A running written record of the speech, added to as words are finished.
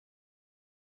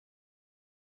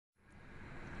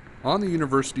On the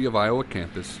University of Iowa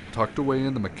campus, tucked away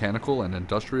in the Mechanical and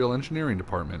Industrial Engineering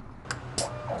Department,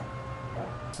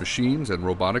 machines and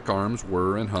robotic arms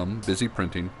whir and hum, busy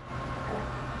printing.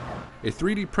 A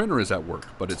 3D printer is at work,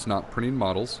 but it's not printing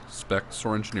models, specs,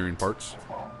 or engineering parts.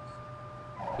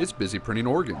 It's busy printing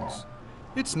organs.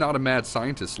 It's not a mad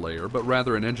scientist lair, but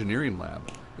rather an engineering lab,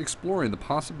 exploring the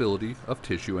possibility of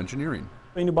tissue engineering.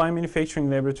 In the biomanufacturing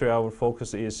laboratory, our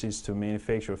focus is to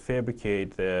manufacture,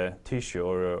 fabricate tissue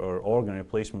or organ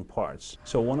replacement parts.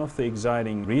 So one of the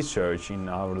exciting research in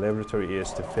our laboratory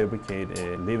is to fabricate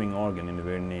a living organ in the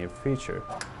very near future.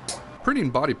 Printing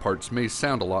body parts may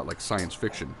sound a lot like science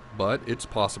fiction, but it's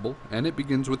possible, and it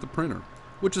begins with the printer,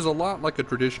 which is a lot like a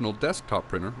traditional desktop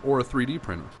printer or a 3D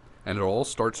printer, and it all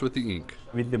starts with the ink.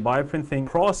 With the bioprinting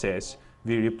process,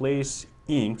 we replace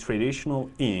ink, traditional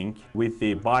ink, with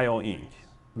the bio ink,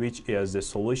 which is the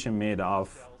solution made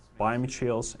of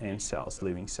biomaterials and cells,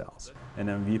 living cells. And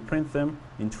then we print them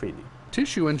in 3D.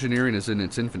 Tissue engineering is in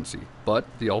its infancy, but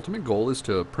the ultimate goal is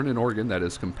to print an organ that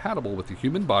is compatible with the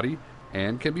human body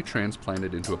and can be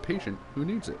transplanted into a patient who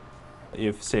needs it.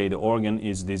 If, say, the organ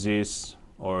is diseased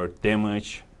or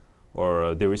damaged,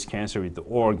 or there is cancer with the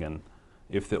organ,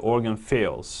 if the organ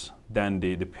fails, then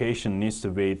the patient needs to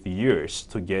wait years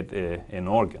to get an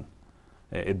organ,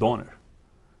 a donor.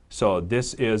 So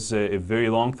this is a very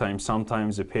long time.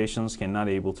 Sometimes the patients cannot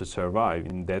able to survive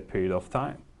in that period of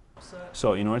time.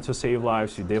 So in order to save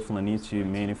lives, you definitely need to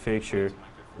manufacture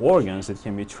organs that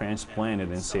can be transplanted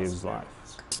and saves lives.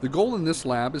 The goal in this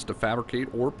lab is to fabricate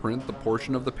or print the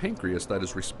portion of the pancreas that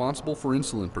is responsible for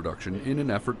insulin production in an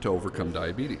effort to overcome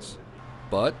diabetes.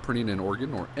 But printing an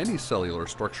organ or any cellular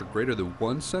structure greater than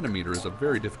 1 centimeter is a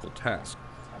very difficult task,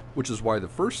 which is why the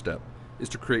first step is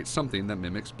to create something that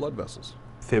mimics blood vessels.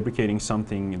 Fabricating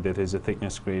something that has a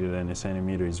thickness greater than a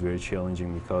centimeter is very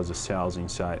challenging because the cells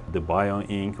inside the bio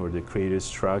ink or the created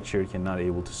structure cannot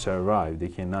able to survive. They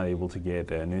cannot able to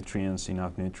get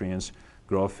enough nutrients,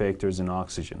 growth factors, and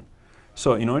oxygen.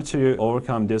 So in order to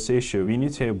overcome this issue, we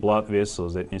need to have blood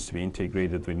vessels that needs to be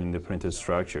integrated within the printed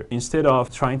structure. Instead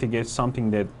of trying to get something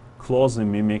that closely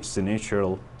mimics the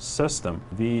natural system,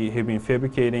 we have been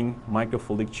fabricating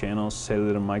microfluidic channels,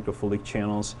 cellular microfluidic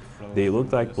channels. They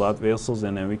look like blood vessels,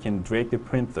 and then we can directly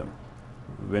print them.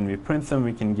 When we print them,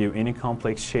 we can give any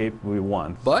complex shape we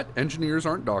want. But engineers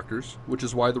aren't doctors, which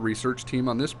is why the research team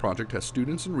on this project has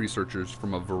students and researchers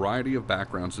from a variety of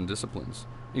backgrounds and disciplines,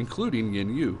 including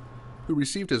Yin Yu, who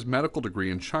received his medical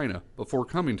degree in China before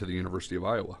coming to the University of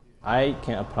Iowa. I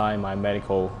can apply my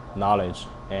medical knowledge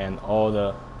and all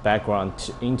the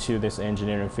background into this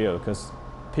engineering field, because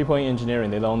people in engineering,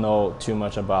 they don't know too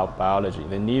much about biology.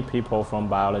 They need people from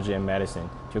biology and medicine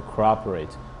to cooperate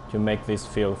to make this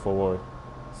field forward.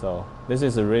 So this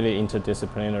is a really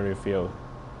interdisciplinary field.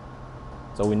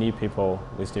 So we need people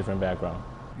with different backgrounds.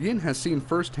 Yin has seen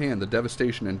firsthand the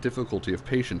devastation and difficulty of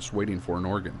patients waiting for an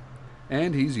organ,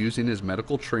 and he's using his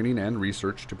medical training and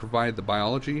research to provide the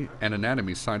biology and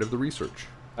anatomy side of the research.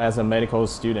 As a medical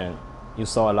student, you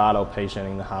saw a lot of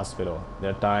patients in the hospital.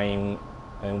 They're dying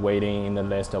and waiting in the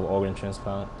list of organ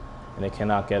transplant, and they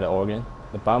cannot get an organ.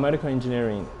 The biomedical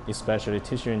engineering, especially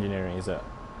tissue engineering, is a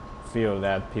field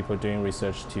that people are doing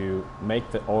research to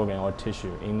make the organ or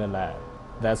tissue in the lab.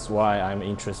 That's why I'm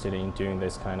interested in doing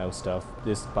this kind of stuff.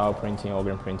 This bioprinting,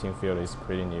 organ printing field is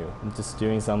pretty new. I'm just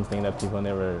doing something that people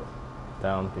never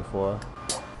done before.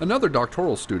 Another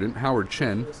doctoral student, Howard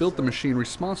Chen, built the machine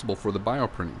responsible for the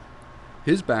bioprinting.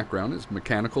 His background is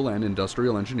mechanical and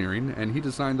industrial engineering, and he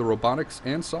designed the robotics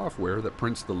and software that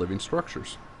prints the living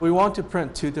structures. We want to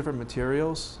print 2 different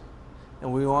materials,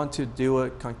 and we want to do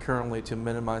it concurrently to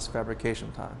minimize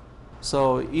fabrication time.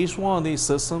 So each one of these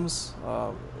systems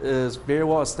is very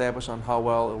well established on how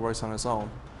well it works on its own.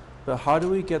 But how do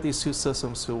we get these 2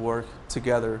 systems to work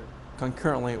together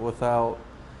concurrently without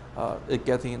it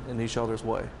getting in each other's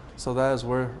way? So that is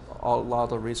where a lot of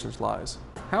the research lies.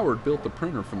 Howard built the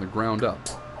printer from the ground up,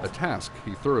 a task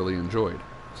he thoroughly enjoyed.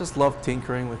 Just love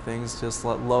tinkering with things, just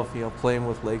love playing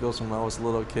with Legos when I was a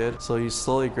little kid. So you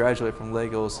slowly graduate from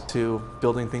Legos to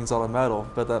building things out of metal,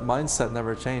 but that mindset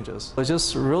never changes. It's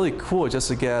just really cool just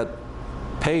to get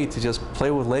paid to just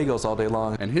play with Legos all day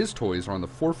long. And his toys are on the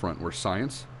forefront where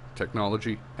science,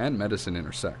 technology, and medicine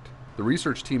intersect. The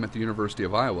research team at the University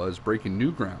of Iowa is breaking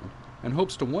new ground and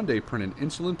hopes to one day print an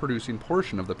insulin-producing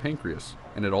portion of the pancreas,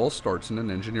 and it all starts in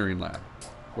an engineering lab,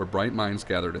 where bright minds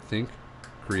gather to think,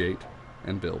 create,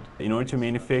 and build. In order to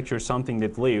manufacture something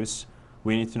that lives,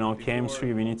 we need to know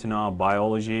chemistry, we need to know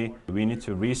biology, we need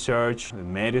to research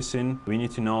medicine, we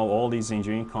need to know all these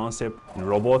engineering concepts,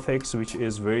 robotics, which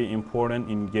is very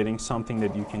important in getting something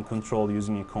that you can control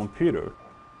using a computer.